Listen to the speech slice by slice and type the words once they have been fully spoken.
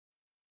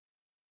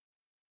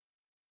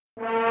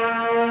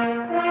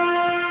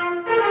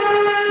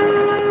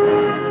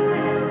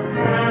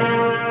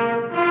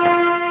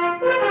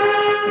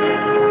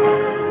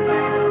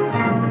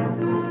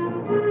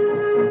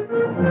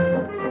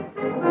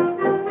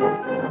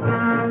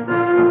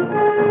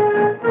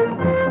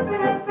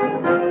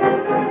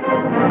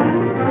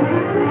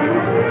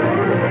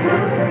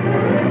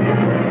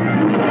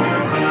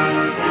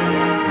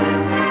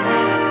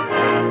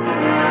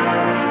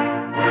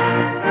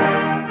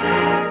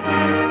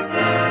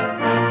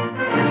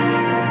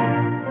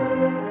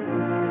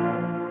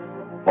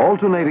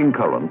Alternating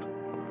current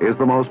is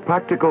the most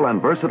practical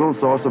and versatile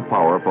source of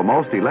power for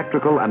most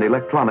electrical and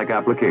electronic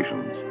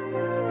applications.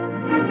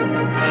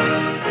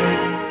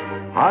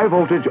 High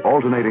voltage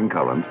alternating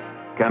current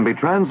can be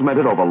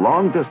transmitted over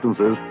long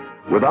distances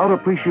without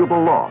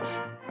appreciable loss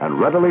and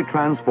readily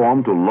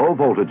transformed to low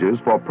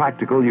voltages for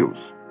practical use.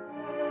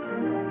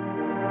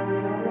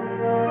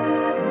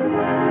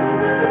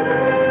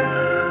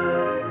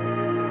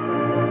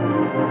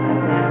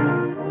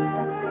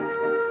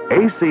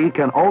 AC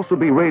can also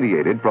be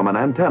radiated from an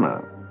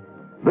antenna.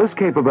 This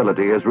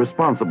capability is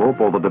responsible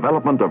for the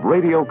development of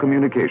radio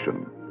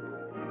communication.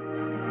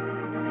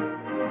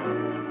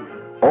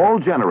 All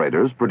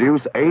generators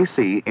produce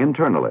AC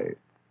internally.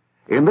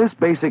 In this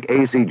basic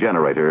AC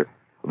generator,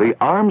 the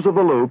arms of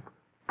the loop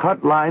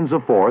cut lines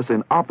of force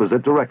in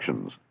opposite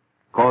directions,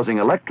 causing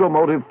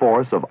electromotive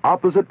force of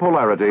opposite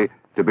polarity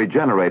to be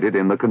generated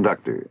in the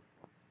conductor.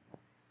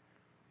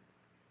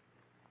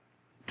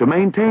 To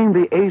maintain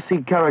the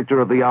AC character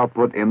of the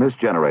output in this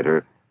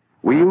generator,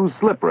 we use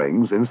slip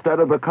rings instead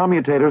of the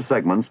commutator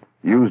segments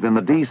used in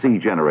the DC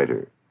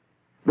generator.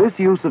 This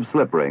use of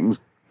slip rings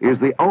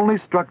is the only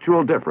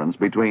structural difference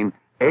between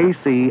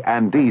AC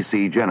and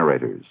DC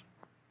generators.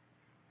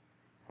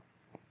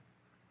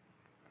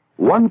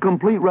 One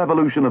complete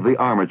revolution of the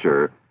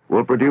armature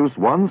will produce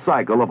one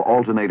cycle of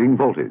alternating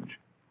voltage.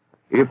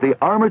 If the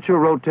armature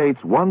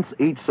rotates once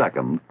each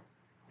second,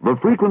 the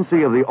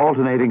frequency of the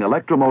alternating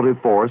electromotive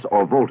force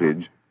or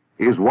voltage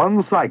is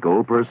 1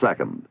 cycle per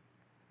second.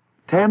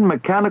 10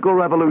 mechanical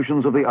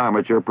revolutions of the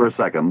armature per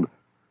second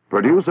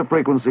produce a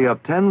frequency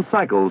of 10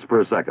 cycles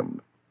per second.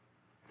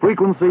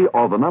 Frequency,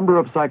 or the number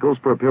of cycles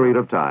per period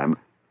of time,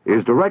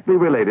 is directly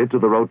related to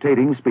the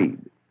rotating speed.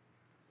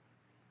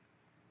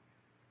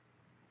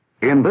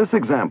 In this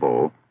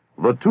example,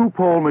 the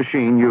two-pole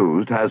machine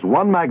used has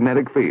one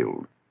magnetic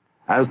field.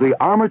 As the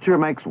armature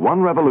makes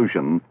one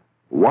revolution,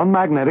 one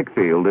magnetic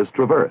field is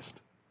traversed.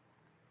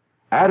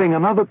 Adding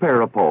another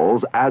pair of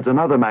poles adds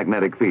another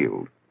magnetic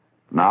field.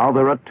 Now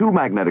there are two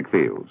magnetic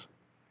fields.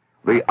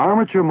 The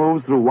armature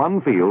moves through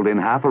one field in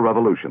half a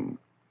revolution.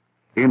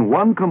 In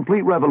one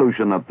complete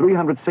revolution of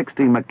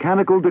 360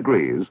 mechanical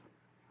degrees,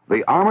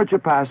 the armature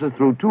passes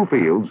through two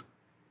fields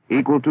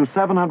equal to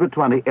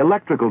 720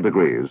 electrical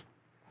degrees,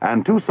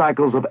 and 2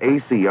 cycles of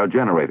AC are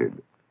generated.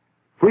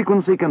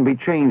 Frequency can be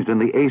changed in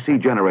the AC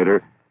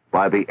generator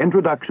by the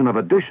introduction of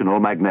additional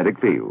magnetic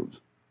fields.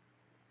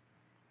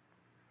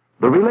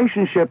 The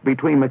relationship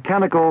between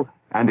mechanical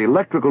and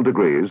electrical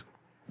degrees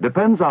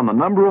depends on the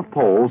number of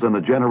poles in the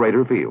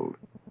generator field.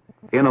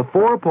 In a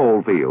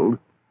 4-pole field,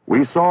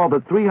 we saw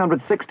that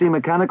 360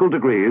 mechanical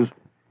degrees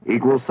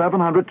equals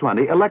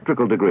 720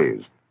 electrical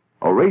degrees,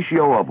 a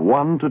ratio of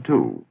 1 to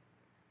 2.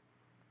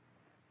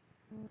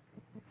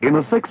 In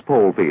a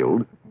 6-pole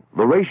field,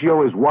 the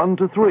ratio is 1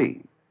 to 3,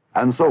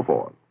 and so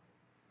forth.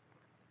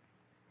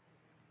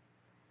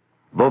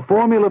 The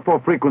formula for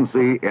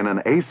frequency in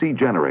an AC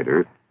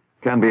generator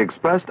can be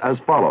expressed as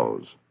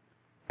follows.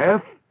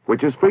 F,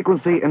 which is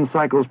frequency in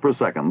cycles per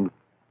second,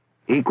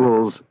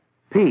 equals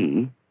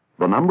P,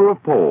 the number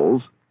of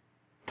poles,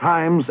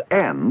 times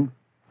N,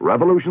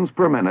 revolutions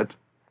per minute,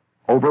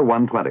 over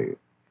 120.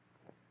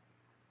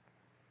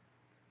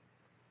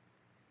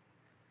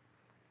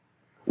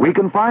 We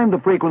can find the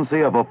frequency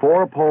of a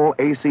 4-pole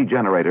AC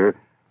generator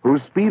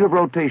whose speed of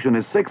rotation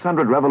is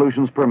 600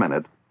 revolutions per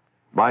minute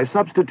by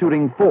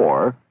substituting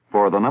 4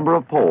 for the number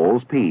of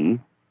poles, P,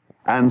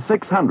 and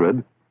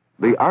 600,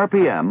 the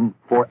RPM,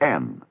 for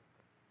N.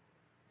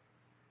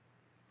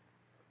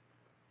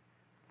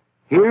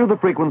 Here the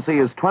frequency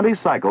is 20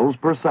 cycles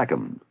per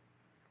second.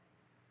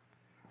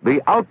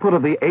 The output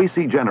of the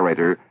AC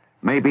generator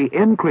may be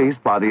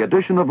increased by the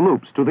addition of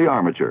loops to the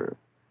armature.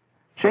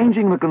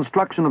 Changing the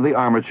construction of the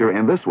armature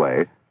in this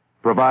way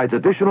provides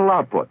additional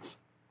outputs.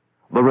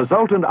 The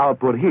resultant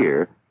output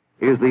here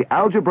is the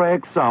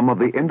algebraic sum of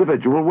the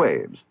individual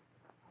waves.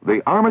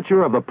 The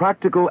armature of the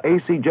practical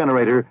AC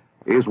generator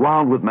is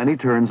wound with many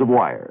turns of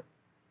wire.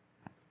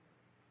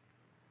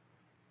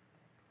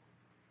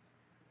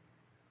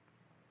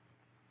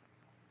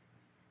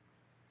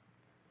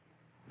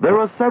 There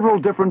are several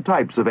different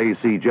types of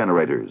AC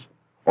generators,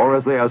 or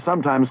as they are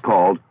sometimes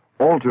called,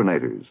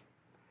 alternators.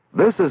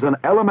 This is an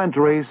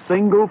elementary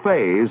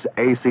single-phase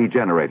AC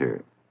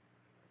generator.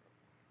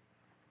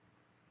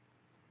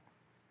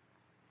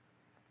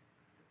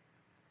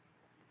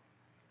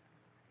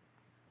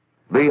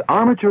 The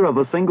armature of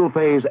the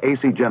single-phase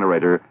AC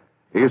generator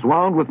is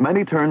wound with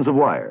many turns of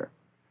wire.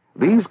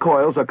 These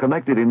coils are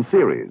connected in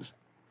series,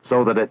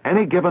 so that at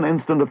any given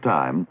instant of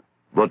time,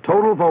 the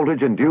total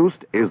voltage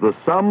induced is the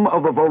sum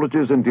of the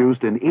voltages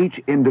induced in each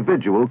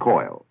individual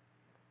coil.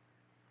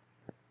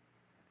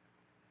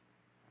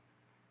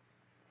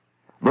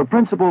 The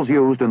principles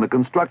used in the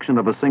construction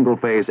of a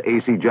single-phase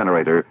AC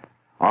generator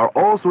are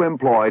also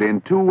employed in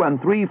 2- and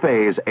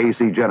 3-phase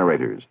AC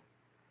generators.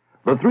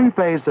 The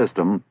 3-phase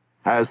system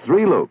has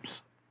 3 loops,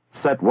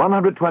 set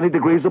 120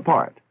 degrees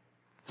apart,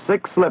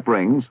 6 slip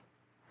rings,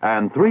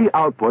 and 3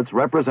 outputs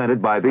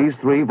represented by these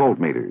 3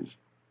 voltmeters.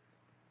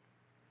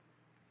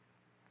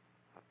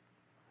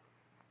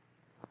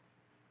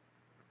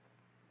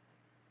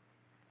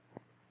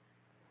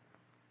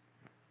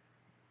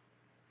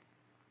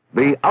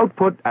 The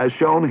output, as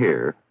shown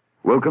here,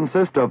 will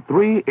consist of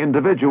 3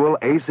 individual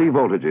AC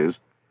voltages,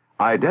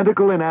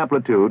 identical in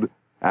amplitude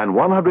and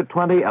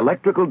 120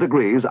 electrical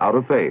degrees out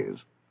of phase.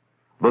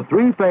 The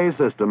 3-phase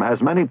system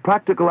has many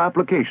practical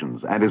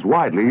applications and is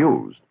widely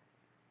used.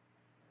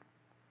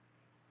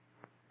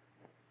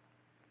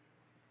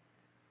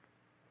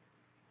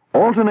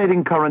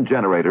 Alternating current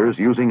generators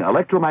using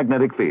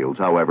electromagnetic fields,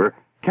 however,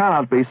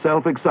 cannot be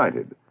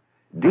self-excited.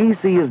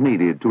 DC is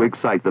needed to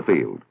excite the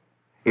field.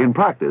 In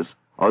practice,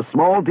 a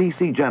small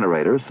DC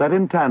generator set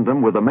in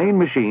tandem with the main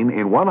machine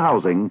in one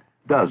housing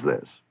does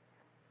this.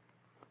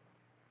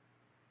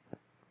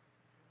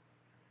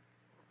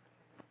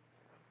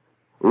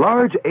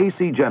 Large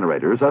AC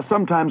generators are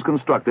sometimes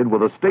constructed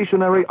with a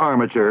stationary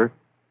armature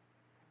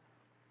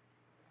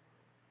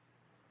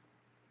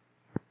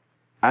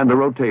and a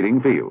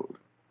rotating field.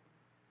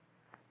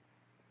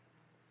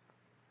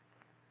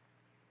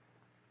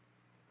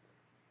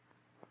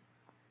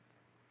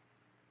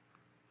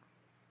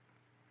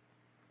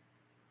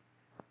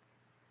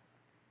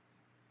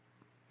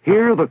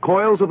 Here, the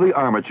coils of the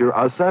armature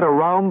are set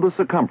around the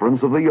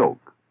circumference of the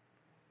yoke.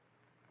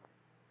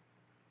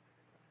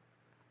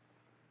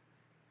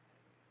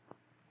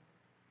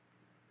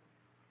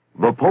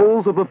 The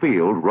poles of the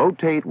field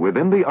rotate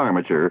within the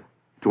armature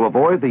to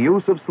avoid the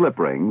use of slip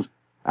rings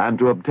and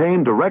to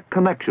obtain direct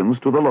connections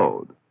to the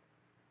load.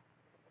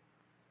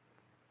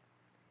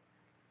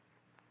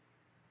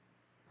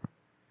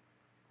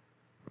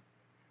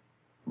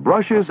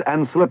 Brushes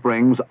and slip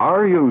rings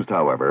are used,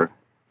 however,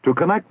 to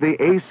connect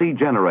the AC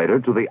generator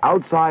to the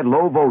outside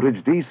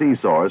low-voltage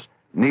DC source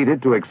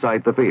needed to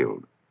excite the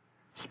field.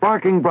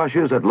 Sparking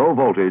brushes at low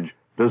voltage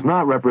does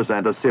not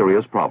represent a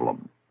serious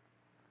problem.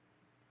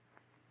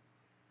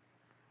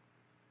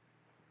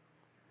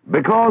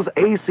 Because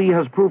AC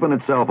has proven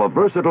itself a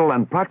versatile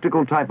and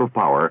practical type of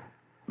power,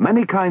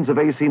 many kinds of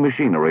AC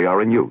machinery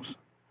are in use.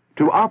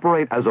 To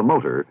operate as a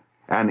motor,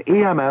 an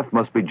EMF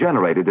must be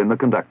generated in the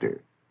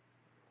conductor.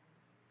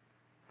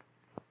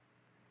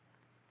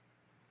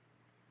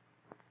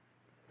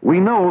 We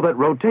know that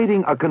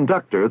rotating a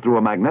conductor through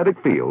a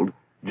magnetic field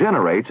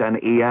generates an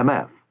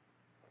EMF.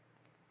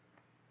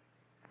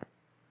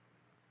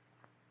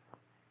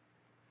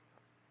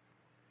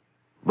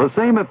 The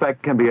same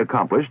effect can be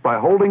accomplished by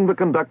holding the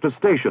conductor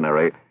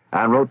stationary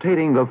and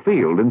rotating the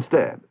field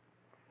instead.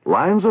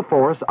 Lines of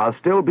force are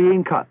still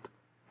being cut,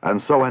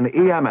 and so an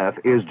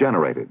EMF is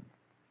generated.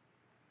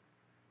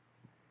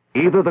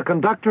 Either the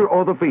conductor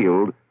or the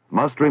field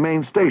must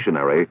remain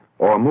stationary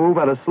or move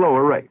at a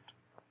slower rate.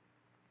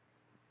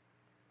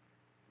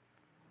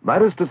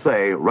 That is to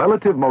say,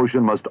 relative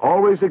motion must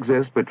always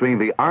exist between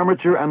the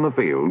armature and the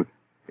field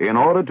in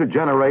order to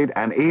generate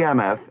an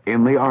EMF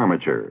in the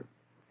armature.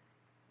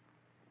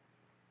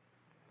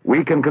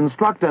 We can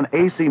construct an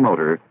AC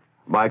motor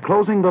by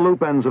closing the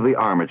loop ends of the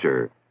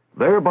armature,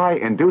 thereby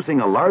inducing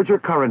a larger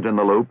current in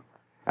the loop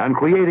and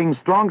creating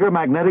stronger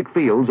magnetic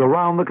fields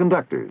around the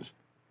conductors.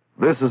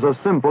 This is a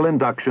simple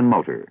induction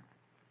motor.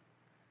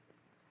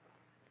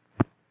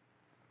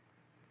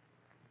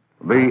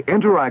 The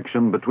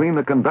interaction between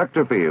the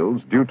conductor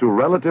fields due to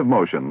relative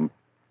motion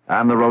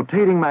and the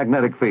rotating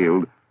magnetic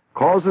field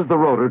causes the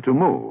rotor to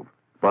move,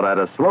 but at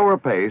a slower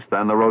pace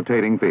than the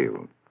rotating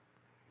field.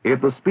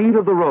 If the speed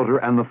of the rotor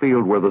and the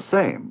field were the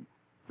same,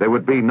 there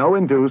would be no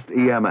induced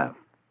EMF.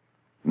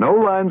 No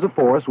lines of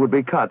force would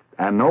be cut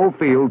and no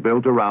field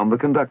built around the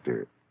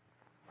conductor.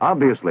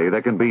 Obviously,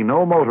 there can be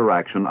no motor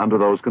action under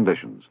those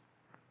conditions.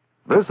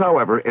 This,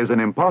 however, is an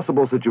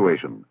impossible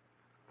situation.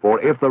 For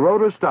if the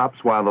rotor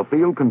stops while the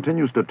field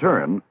continues to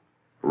turn,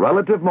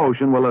 relative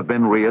motion will have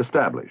been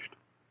re-established.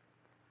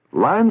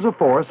 Lines of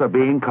force are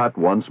being cut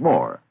once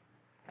more.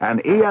 An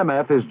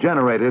EMF is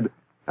generated,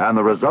 and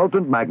the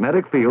resultant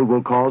magnetic field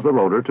will cause the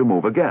rotor to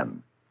move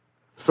again.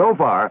 So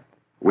far,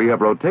 we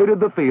have rotated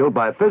the field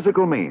by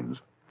physical means,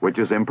 which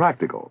is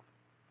impractical.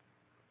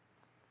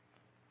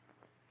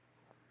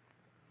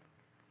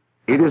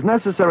 It is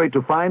necessary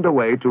to find a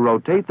way to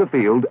rotate the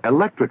field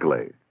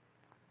electrically.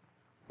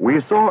 We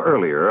saw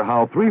earlier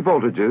how 3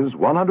 voltages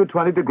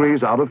 120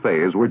 degrees out of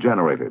phase were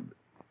generated.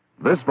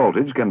 This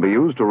voltage can be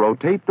used to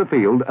rotate the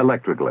field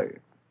electrically.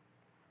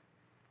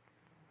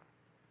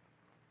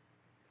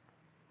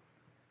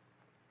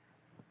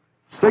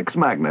 Six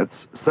magnets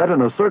set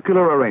in a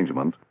circular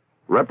arrangement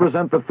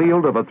represent the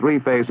field of a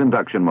three-phase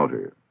induction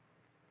motor.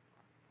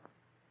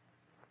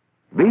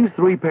 These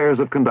three pairs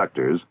of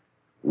conductors,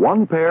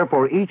 one pair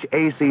for each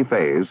AC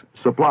phase,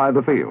 supply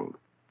the field.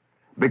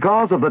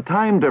 Because of the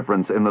time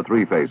difference in the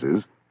three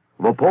phases,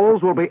 the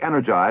poles will be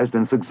energized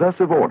in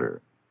successive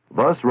order,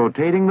 thus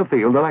rotating the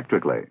field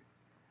electrically.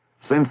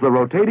 Since the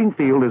rotating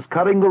field is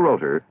cutting the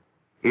rotor,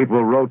 it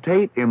will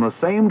rotate in the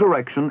same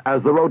direction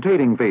as the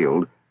rotating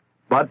field,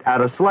 but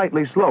at a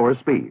slightly slower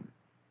speed.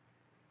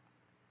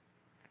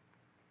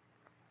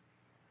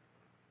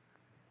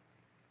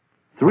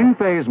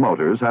 Three-phase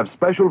motors have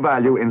special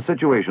value in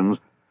situations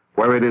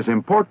where it is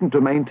important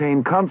to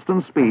maintain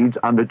constant speeds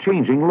under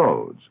changing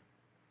loads.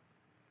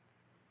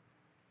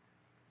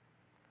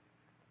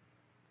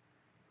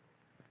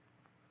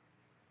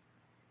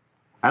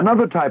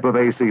 Another type of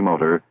AC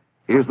motor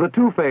is the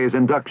two-phase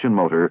induction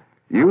motor,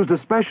 used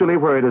especially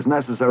where it is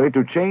necessary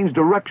to change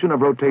direction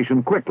of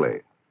rotation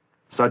quickly,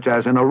 such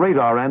as in a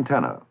radar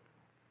antenna.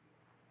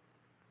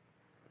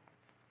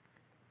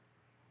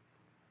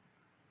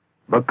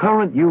 The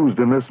current used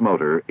in this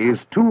motor is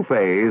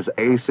two-phase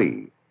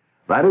AC.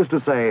 That is to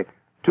say,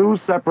 two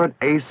separate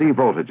AC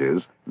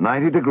voltages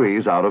 90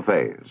 degrees out of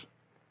phase.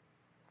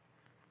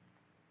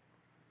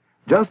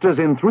 Just as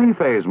in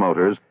three-phase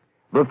motors,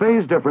 the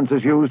phase difference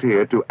is used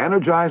here to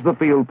energize the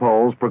field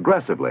poles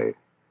progressively,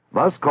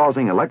 thus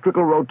causing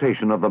electrical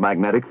rotation of the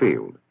magnetic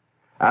field.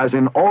 As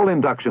in all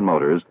induction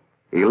motors,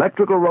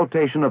 electrical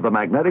rotation of the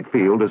magnetic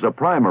field is a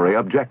primary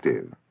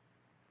objective.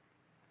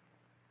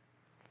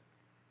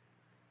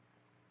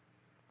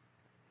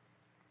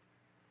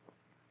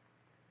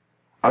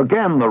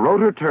 Again, the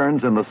rotor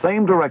turns in the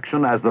same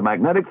direction as the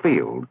magnetic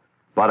field,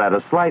 but at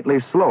a slightly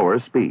slower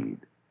speed.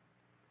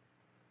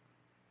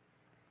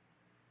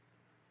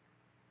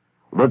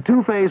 The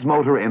two-phase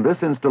motor in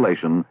this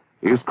installation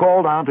is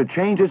called on to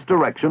change its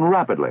direction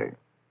rapidly.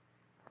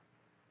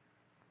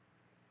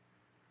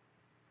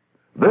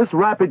 This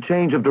rapid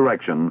change of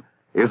direction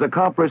is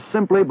accomplished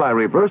simply by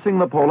reversing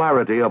the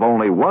polarity of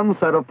only one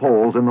set of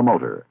poles in the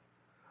motor.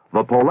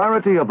 The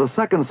polarity of the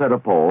second set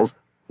of poles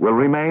will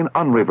remain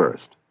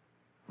unreversed.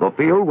 The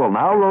field will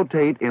now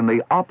rotate in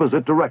the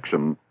opposite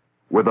direction,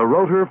 with the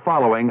rotor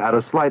following at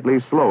a slightly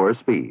slower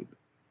speed.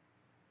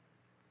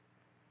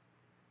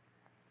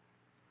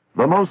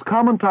 The most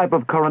common type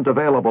of current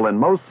available in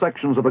most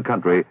sections of the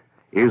country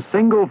is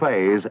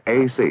single-phase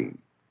AC.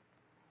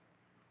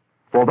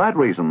 For that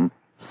reason,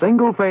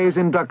 single-phase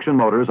induction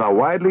motors are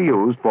widely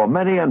used for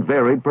many and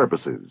varied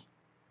purposes.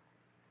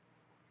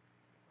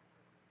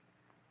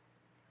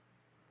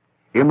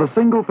 In the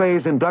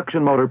single-phase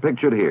induction motor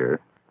pictured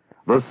here,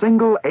 the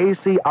single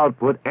AC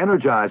output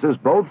energizes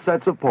both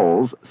sets of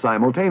poles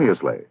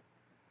simultaneously.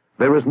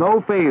 There is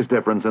no phase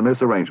difference in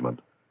this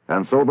arrangement,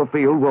 and so the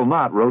field will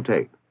not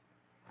rotate.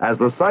 As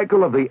the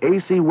cycle of the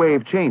AC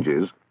wave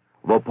changes,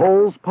 the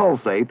poles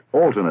pulsate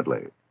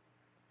alternately.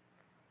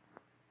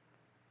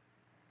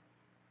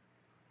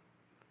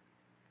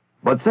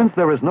 But since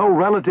there is no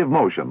relative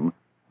motion,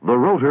 the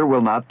rotor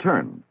will not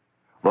turn.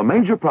 The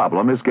major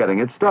problem is getting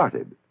it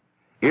started.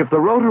 If the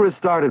rotor is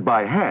started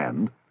by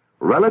hand,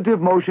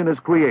 relative motion is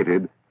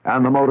created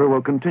and the motor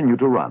will continue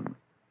to run.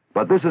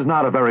 But this is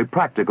not a very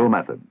practical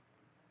method.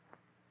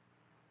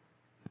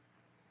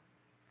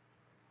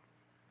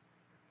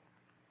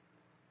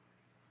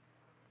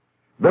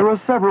 There are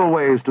several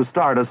ways to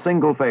start a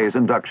single-phase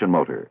induction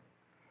motor.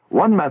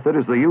 One method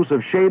is the use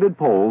of shaded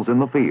poles in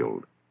the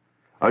field.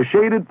 A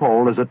shaded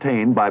pole is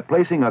attained by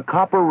placing a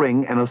copper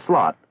ring in a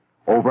slot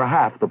over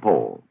half the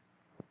pole.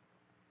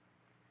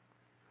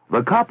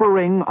 The copper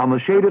ring on the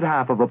shaded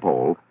half of the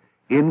pole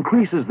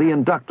increases the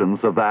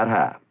inductance of that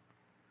half.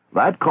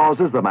 That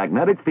causes the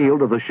magnetic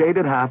field of the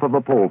shaded half of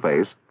the pole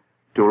face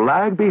to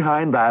lag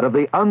behind that of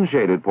the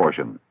unshaded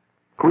portion,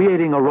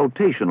 creating a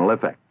rotational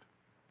effect.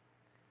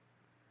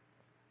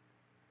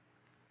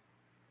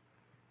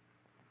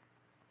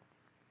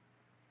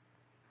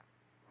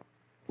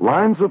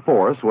 Lines of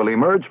force will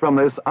emerge from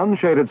this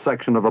unshaded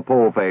section of the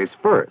pole face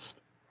first.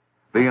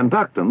 The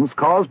inductance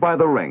caused by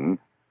the ring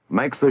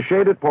makes the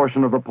shaded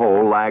portion of the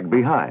pole lag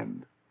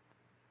behind.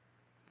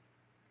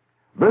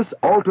 This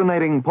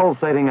alternating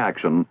pulsating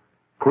action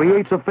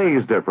creates a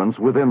phase difference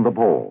within the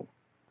pole.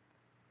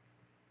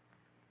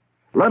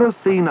 Let us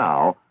see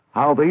now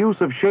how the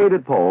use of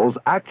shaded poles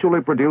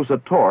actually produce a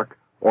torque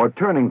or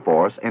turning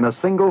force in a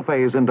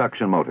single-phase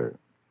induction motor.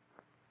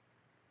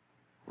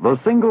 The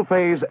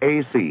single-phase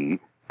AC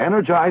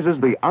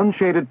energizes the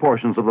unshaded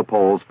portions of the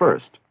poles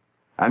first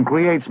and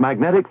creates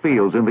magnetic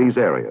fields in these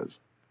areas.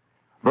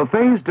 The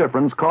phase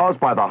difference caused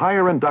by the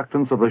higher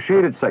inductance of the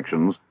shaded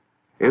sections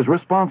is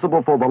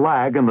responsible for the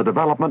lag in the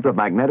development of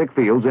magnetic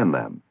fields in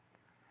them.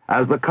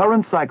 As the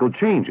current cycle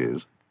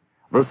changes,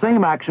 the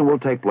same action will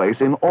take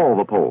place in all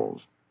the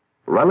poles.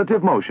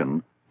 Relative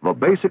motion, the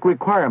basic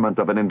requirement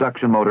of an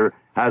induction motor,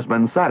 has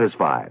been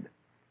satisfied.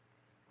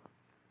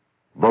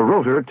 The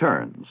rotor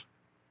turns.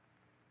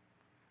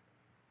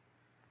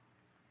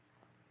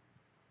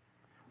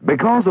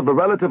 Because of the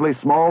relatively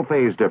small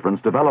phase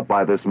difference developed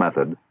by this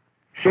method,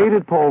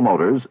 Shaded pole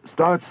motors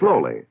start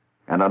slowly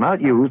and are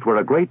not used where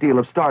a great deal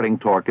of starting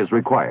torque is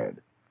required.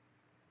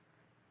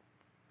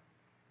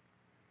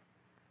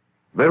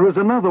 There is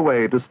another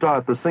way to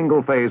start the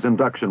single-phase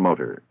induction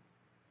motor.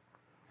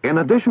 In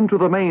addition to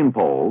the main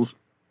poles,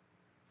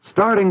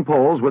 starting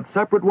poles with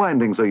separate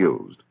windings are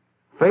used.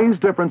 Phase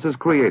difference is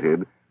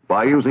created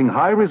by using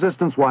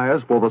high-resistance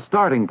wires for the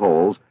starting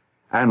poles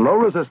and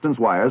low-resistance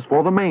wires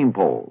for the main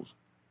poles.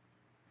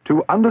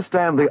 To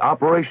understand the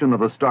operation of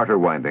the starter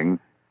winding,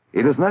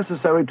 it is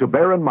necessary to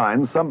bear in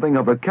mind something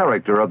of the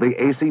character of the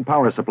AC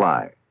power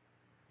supply.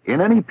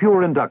 In any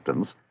pure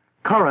inductance,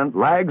 current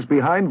lags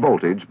behind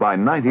voltage by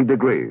 90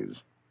 degrees.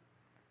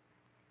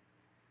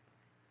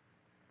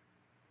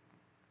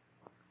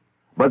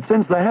 But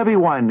since the heavy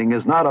winding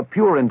is not a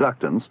pure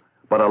inductance,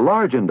 but a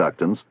large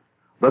inductance,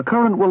 the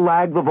current will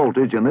lag the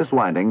voltage in this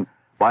winding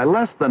by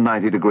less than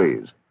 90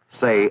 degrees,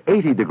 say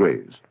 80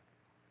 degrees.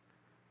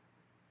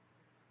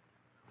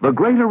 The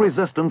greater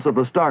resistance of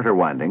the starter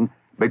winding,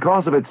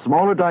 because of its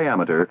smaller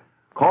diameter,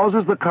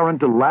 causes the current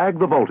to lag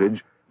the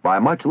voltage by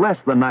much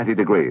less than 90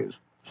 degrees,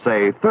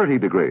 say 30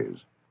 degrees.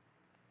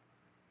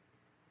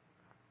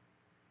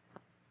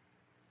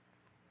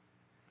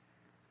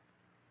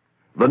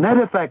 The net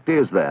effect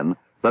is, then,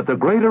 that the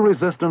greater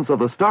resistance of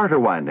the starter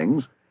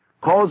windings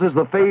causes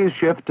the phase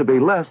shift to be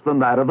less than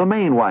that of the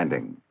main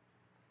winding.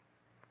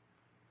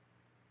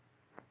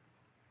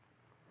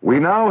 We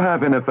now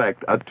have in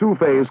effect a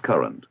two-phase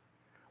current.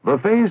 The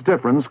phase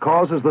difference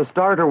causes the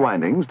starter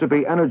windings to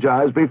be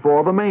energized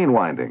before the main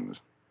windings.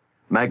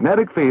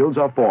 Magnetic fields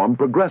are formed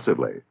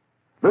progressively.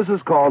 This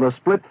is called a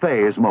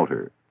split-phase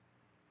motor.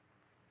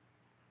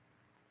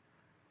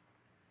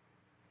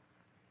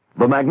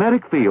 The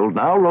magnetic field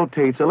now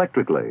rotates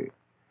electrically.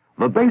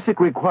 The basic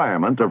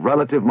requirement of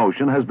relative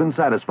motion has been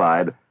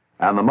satisfied,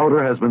 and the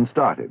motor has been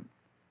started.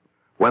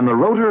 When the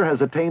rotor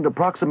has attained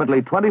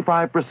approximately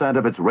 25%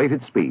 of its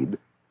rated speed,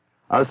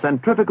 a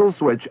centrifugal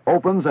switch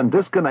opens and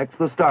disconnects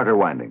the starter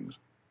windings.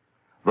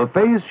 The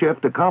phase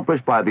shift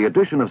accomplished by the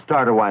addition of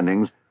starter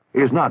windings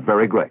is not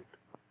very great.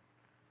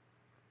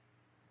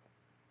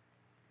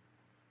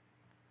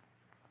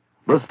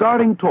 The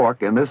starting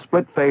torque in this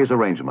split-phase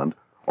arrangement,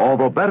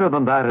 although better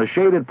than that of a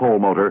shaded pole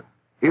motor,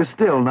 is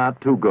still not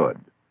too good.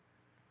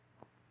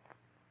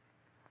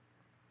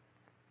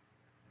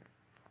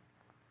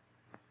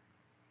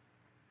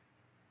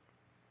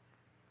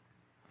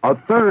 A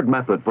third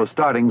method for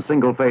starting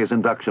single-phase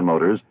induction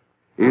motors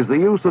is the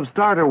use of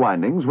starter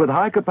windings with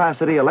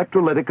high-capacity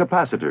electrolytic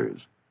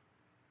capacitors.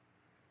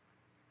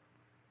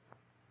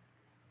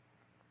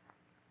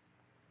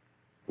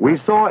 We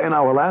saw in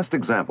our last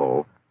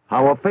example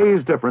how a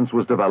phase difference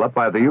was developed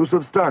by the use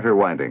of starter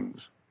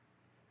windings.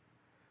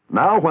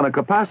 Now, when a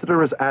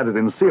capacitor is added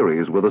in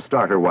series with a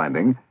starter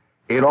winding,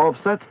 it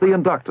offsets the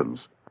inductance,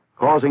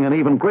 causing an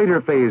even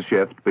greater phase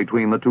shift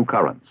between the two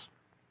currents.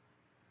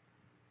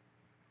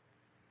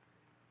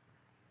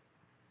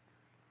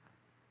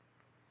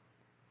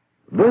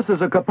 This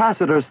is a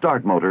capacitor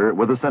start motor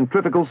with a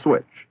centrifugal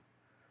switch.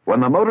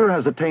 When the motor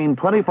has attained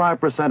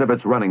 25% of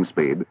its running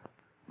speed,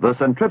 the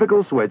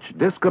centrifugal switch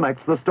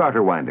disconnects the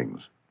starter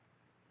windings.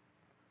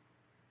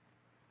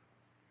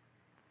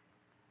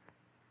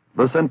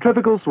 The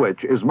centrifugal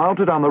switch is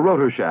mounted on the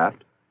rotor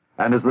shaft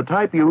and is the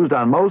type used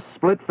on most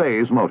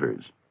split-phase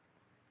motors.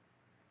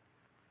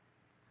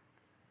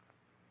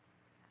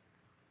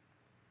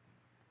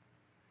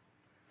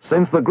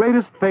 Since the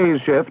greatest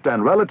phase shift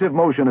and relative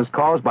motion is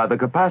caused by the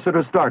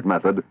capacitor start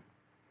method,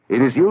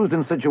 it is used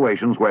in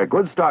situations where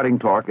good starting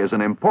torque is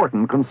an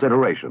important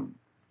consideration.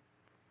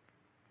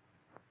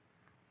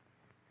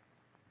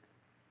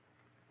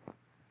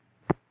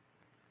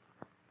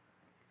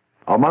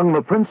 Among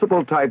the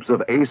principal types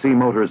of AC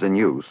motors in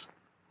use,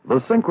 the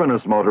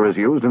synchronous motor is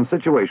used in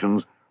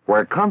situations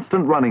where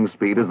constant running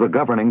speed is the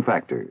governing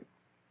factor.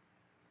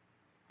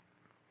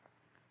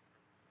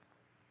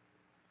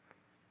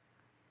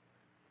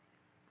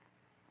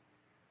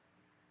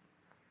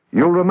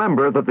 You'll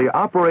remember that the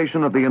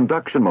operation of the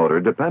induction motor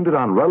depended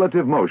on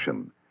relative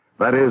motion,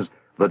 that is,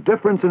 the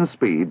difference in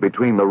speed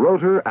between the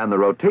rotor and the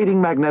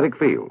rotating magnetic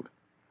field.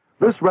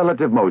 This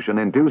relative motion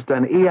induced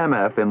an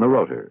EMF in the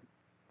rotor.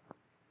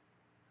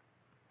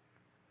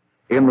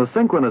 In the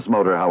synchronous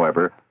motor,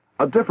 however,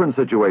 a different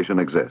situation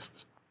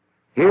exists.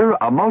 Here,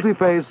 a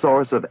multi-phase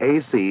source of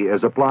AC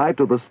is applied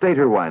to the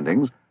stator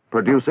windings,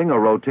 producing a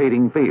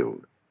rotating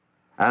field,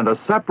 and a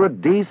separate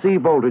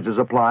DC voltage is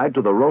applied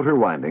to the rotor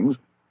windings,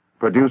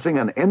 producing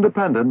an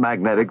independent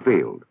magnetic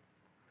field.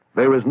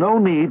 There is no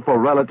need for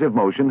relative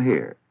motion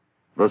here.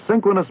 The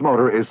synchronous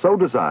motor is so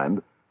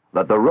designed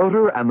that the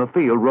rotor and the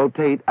field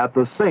rotate at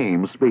the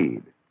same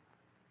speed.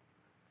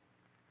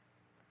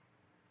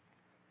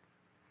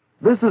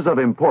 This is of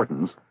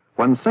importance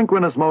when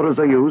synchronous motors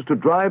are used to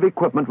drive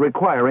equipment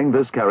requiring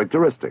this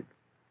characteristic.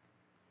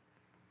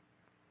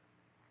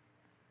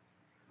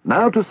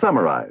 Now to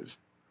summarize,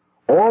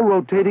 all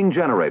rotating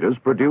generators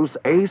produce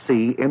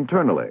AC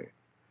internally.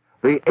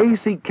 The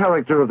AC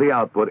character of the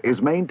output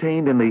is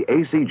maintained in the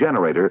AC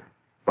generator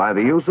by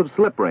the use of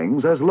slip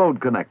rings as load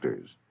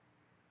connectors.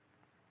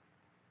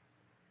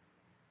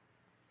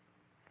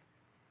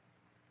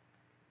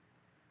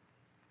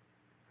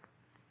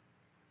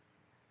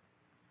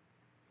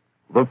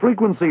 The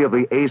frequency of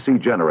the AC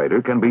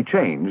generator can be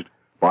changed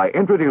by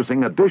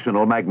introducing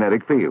additional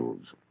magnetic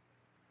fields.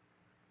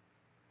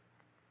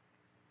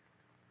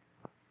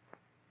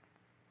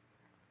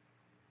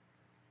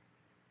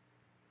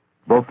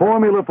 The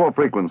formula for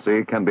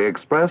frequency can be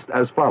expressed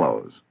as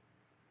follows.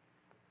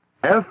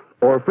 F,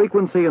 or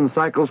frequency in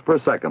cycles per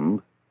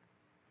second,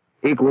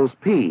 equals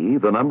P,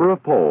 the number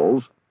of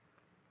poles,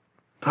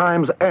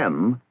 times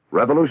N,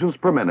 revolutions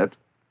per minute,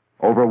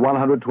 over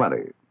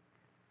 120.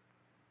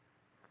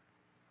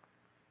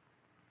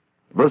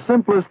 The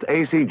simplest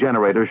AC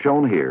generator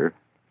shown here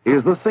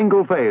is the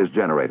single-phase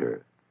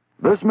generator.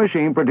 This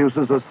machine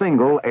produces a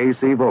single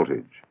AC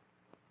voltage.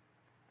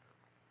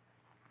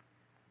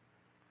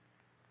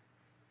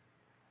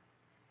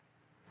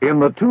 In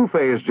the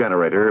two-phase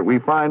generator, we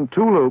find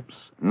two loops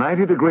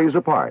 90 degrees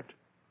apart,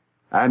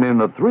 and in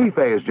the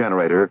three-phase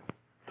generator,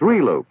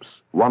 three loops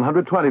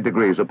 120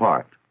 degrees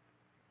apart.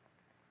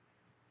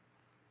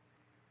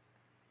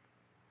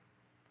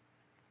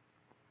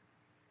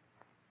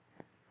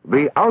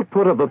 The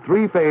output of the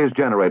three-phase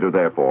generator,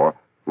 therefore,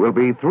 will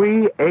be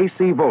three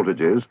AC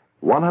voltages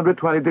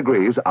 120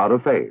 degrees out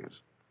of phase.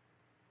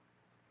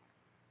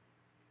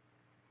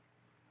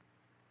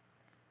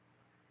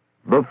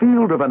 The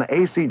field of an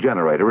AC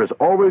generator is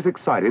always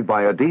excited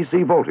by a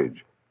DC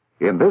voltage,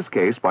 in this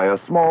case by a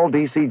small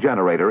DC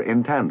generator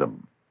in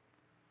tandem.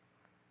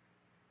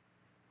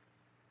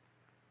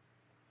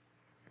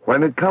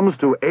 When it comes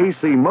to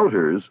AC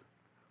motors,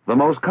 the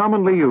most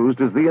commonly used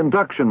is the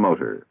induction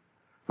motor,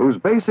 whose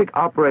basic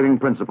operating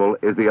principle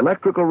is the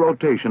electrical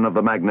rotation of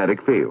the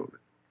magnetic field.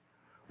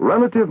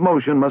 Relative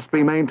motion must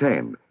be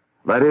maintained.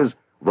 That is,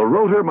 the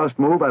rotor must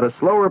move at a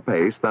slower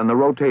pace than the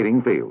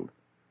rotating field.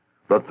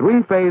 The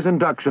three-phase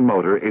induction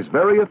motor is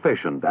very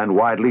efficient and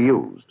widely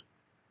used.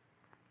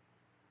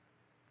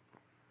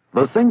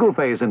 The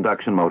single-phase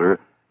induction motor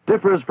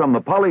differs from the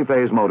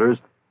polyphase motors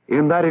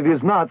in that it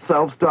is not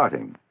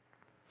self-starting.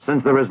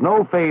 Since there is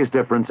no phase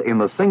difference in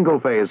the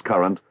single-phase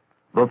current,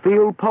 the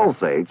field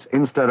pulsates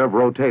instead of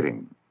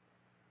rotating.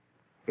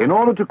 In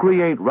order to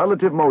create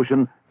relative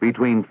motion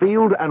between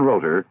field and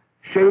rotor,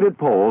 shaded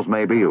poles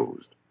may be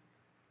used.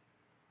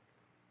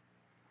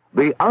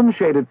 The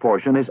unshaded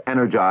portion is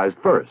energized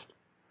first.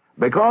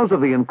 Because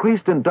of the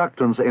increased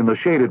inductance in the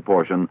shaded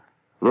portion,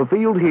 the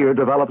field here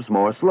develops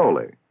more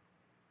slowly.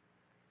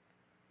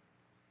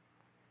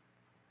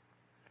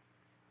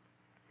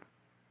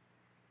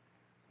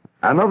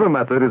 Another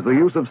method is the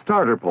use of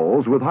starter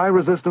poles with high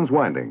resistance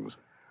windings.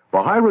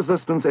 The high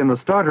resistance in the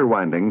starter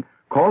winding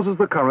causes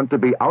the current to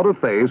be out of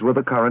phase with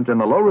the current in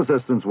the low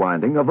resistance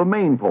winding of the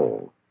main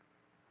pole.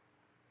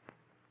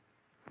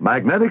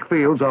 Magnetic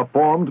fields are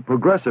formed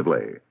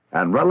progressively,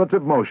 and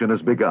relative motion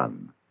is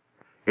begun.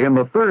 In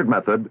the third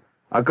method,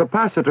 a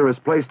capacitor is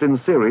placed in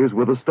series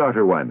with the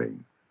starter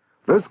winding.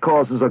 This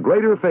causes a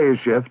greater phase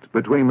shift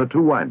between the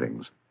two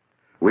windings.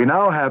 We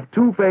now have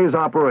two-phase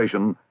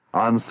operation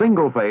on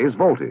single-phase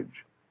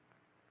voltage.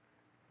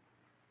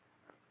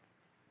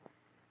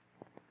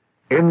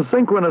 In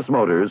synchronous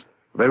motors,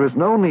 there is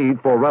no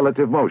need for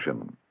relative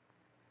motion.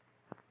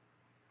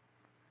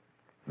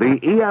 The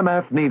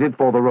EMF needed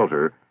for the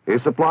rotor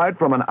is supplied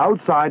from an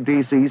outside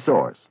DC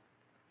source.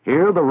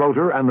 Here, the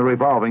rotor and the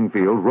revolving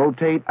field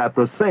rotate at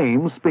the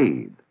same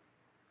speed.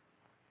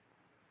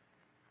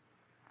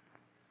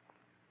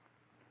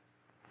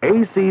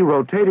 AC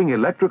rotating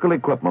electrical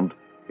equipment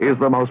is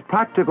the most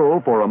practical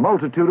for a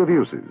multitude of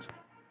uses.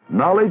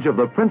 Knowledge of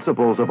the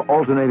principles of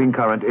alternating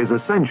current is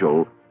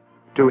essential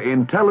to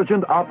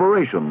intelligent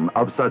operation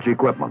of such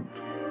equipment.